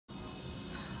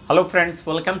Hello friends,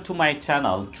 welcome to my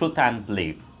channel Truth and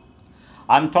Belief.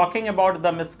 I'm talking about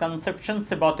the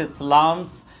misconceptions about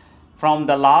Islam's from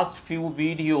the last few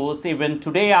videos. Even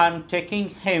today I'm taking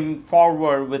him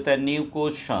forward with a new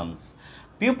questions.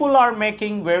 People are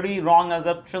making very wrong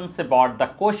assumptions about the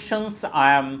questions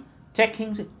I am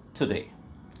taking today.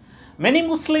 Many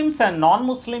Muslims and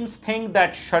non-Muslims think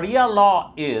that Sharia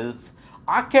law is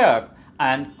archaic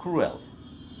and cruel.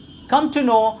 Come to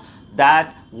know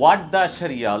that what the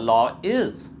Sharia law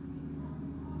is.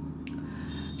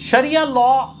 Sharia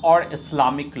law or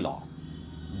Islamic law.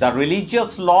 The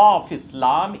religious law of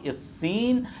Islam is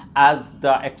seen as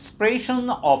the expression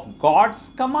of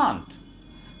God's command.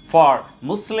 For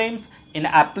Muslims, in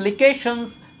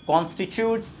applications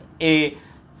constitutes a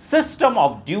system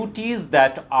of duties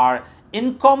that are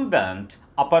incumbent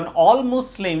upon all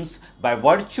Muslims by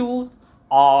virtue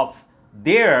of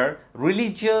their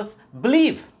religious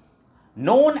belief,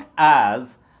 known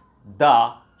as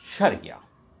the Sharia.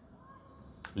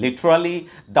 Literally,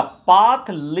 the path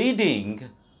leading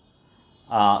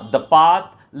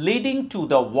to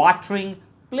the watering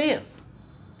place.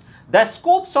 The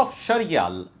scopes of Sharia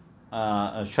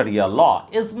law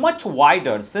is much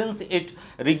wider since it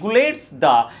regulates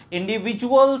the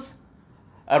individual's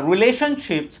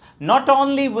relationships not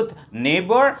only with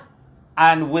neighbor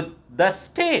and with the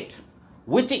state,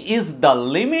 which is the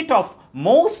limit of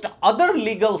most other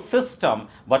legal system,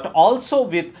 but also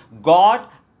with God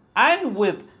and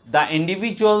with the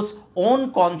individual's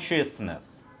own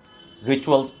consciousness.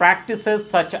 Rituals practices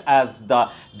such as the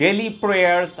daily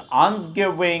prayers,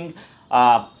 almsgiving,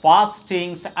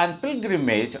 fastings and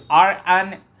pilgrimage are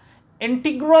an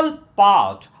integral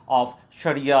part of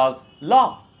Sharia's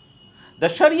law. The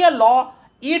Sharia law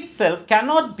itself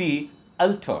cannot be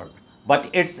altered, but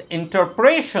its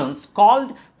interpretations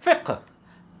called fiqh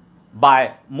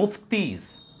by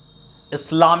muftis,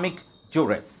 Islamic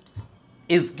jurists,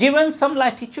 is given some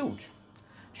latitude.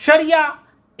 Sharia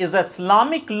is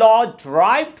Islamic law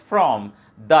derived from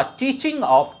the teaching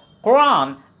of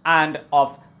Quran and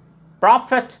of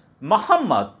Prophet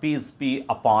Muhammad, peace be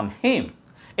upon him.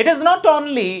 It is not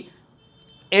only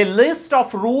a list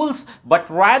of rules, but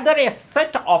rather a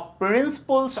set of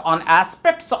principles on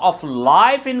aspects of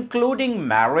life, including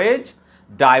marriage,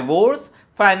 divorce,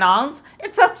 finance,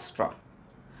 etc.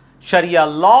 Sharia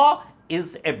law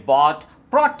is about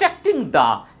protecting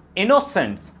the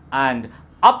innocents and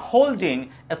upholding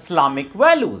Islamic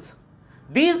values.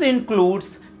 These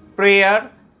includes prayer,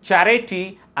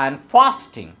 charity, and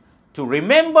fasting to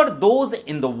remember those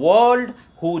in the world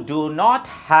who do not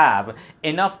have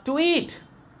enough to eat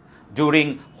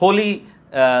during holy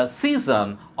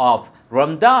season of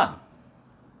Ramadan.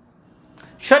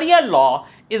 Sharia law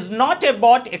is not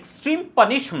about extreme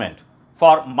punishment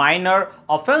for minor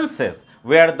offenses,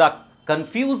 where the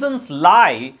confusions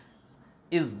lie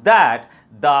is that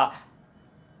the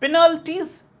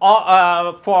penalties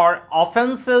for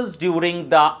offenses during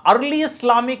the early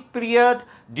Islamic period,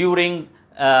 during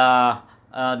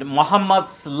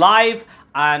Muhammad's life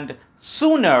and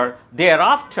sooner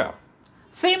thereafter,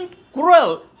 seemed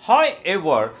cruel.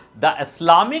 However, the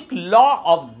Islamic law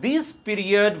of this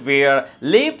period were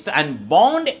leaps and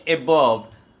bounds above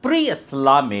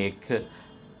pre-Islamic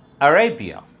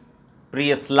Arabia.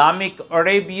 Pre-Islamic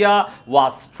Arabia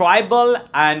was tribal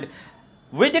and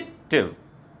vindictive,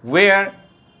 where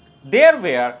there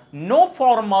were no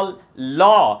formal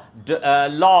law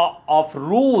of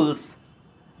rules.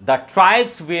 The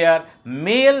tribes were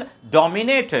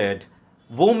male-dominated.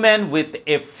 Women, with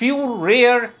a few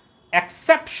rare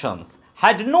exceptions,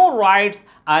 had no rights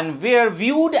and were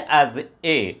viewed as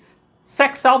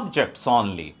sex objects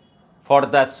only. For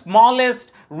the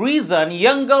smallest reason,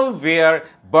 young girls were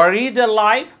buried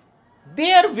alive.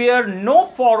 There were no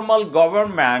formal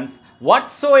governments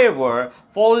whatsoever,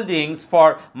 foldings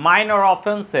for minor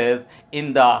offenses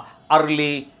in the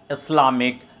early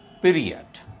Islamic period.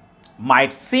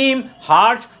 Might seem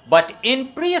harsh, but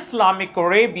in pre-Islamic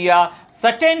Arabia,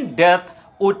 certain death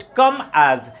would come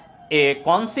as a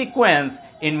consequence.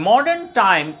 In modern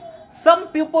times, some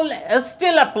people are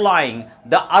still applying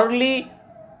the early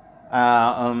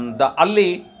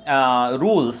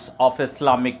rules of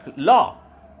Islamic law.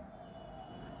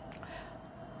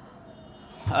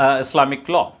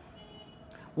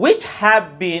 Which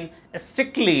have been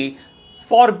strictly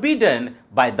forbidden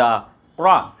by the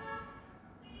Quran.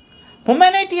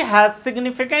 Humanity has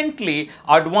significantly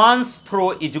advanced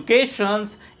through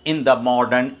educations in the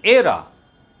modern era.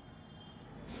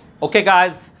 Okay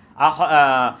guys,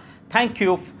 thank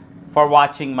you for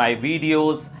watching my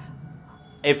videos.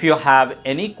 If you have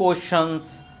any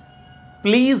questions,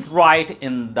 please write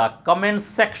in the comment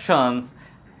sections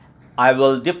I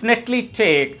will definitely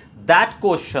take that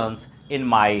questions in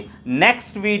my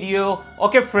next video.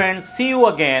 Okay friends, see you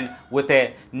again with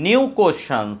a new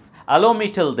questions. Allow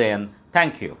me till then.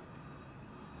 Thank you.